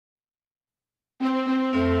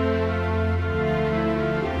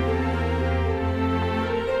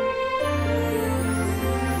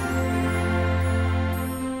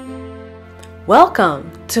Welcome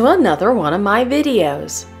to another one of my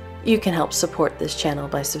videos. You can help support this channel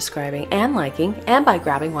by subscribing and liking, and by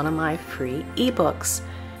grabbing one of my free ebooks.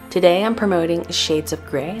 Today I'm promoting Shades of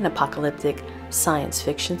Grey, an apocalyptic science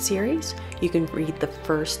fiction series. You can read the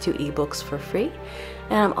first 2 ebooks for free.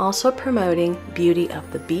 And I'm also promoting Beauty of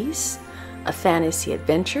the Beast, a fantasy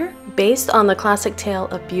adventure based on the classic tale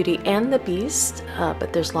of Beauty and the Beast,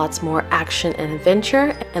 but there's lots more action and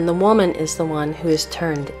adventure, and the woman is the one who is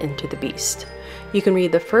turned into the beast. You can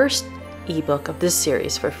read the first ebook of this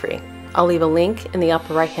series for free. I'll leave a link in the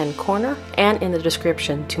upper right hand corner and in the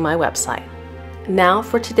description to my website. Now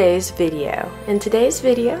for today's video. In today's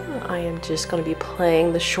video, I am just going to be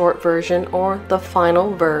playing the short version or the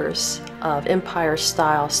final verse of Empire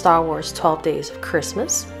style Star Wars 12 Days of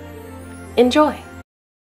Christmas. Enjoy!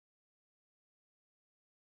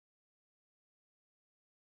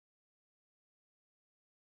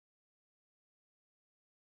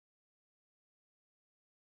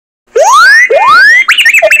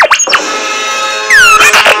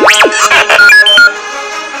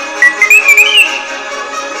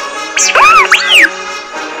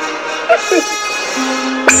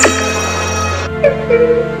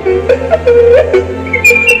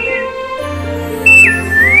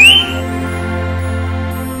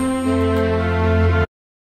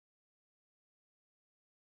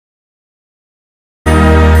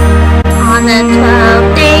 On the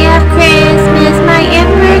 12th day of Christmas, my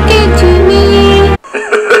emperor gave to me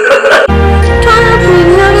 12 big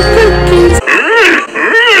loaded cookies.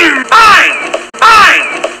 Fine!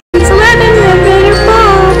 These 11 red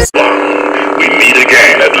bulbs. We meet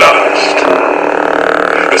again at last.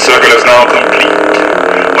 The circle is now complete.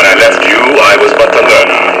 When I left you, I was but the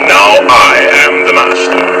learner. Now I am the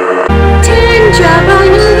master. 10 Java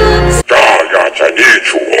noodles.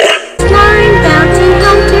 Flying bounty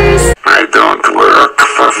hunters. I don't work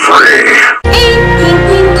for free. 8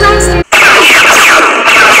 pink blasters.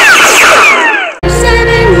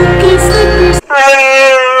 7 Wookiee slippers.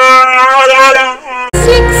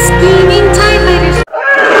 6 scheming TIE fighters.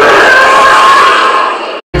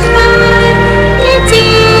 5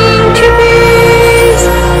 knitting troopers.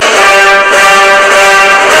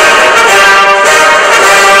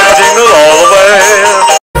 Jingle all the way.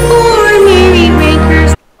 4 merry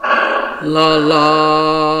breakers. La la.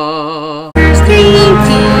 3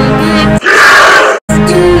 Phoenix. 2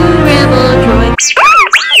 rebel droids.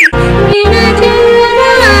 And a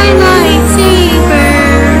Jedi Lightsaber.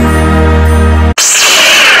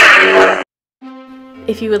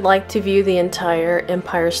 If you would like to view the entire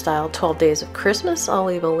Empire style 12 Days of Christmas, I'll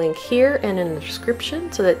leave a link here and in the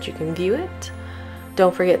description so that you can view it.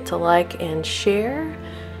 Don't forget to like and share.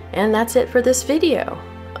 And that's it for this video.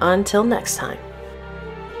 Until next time.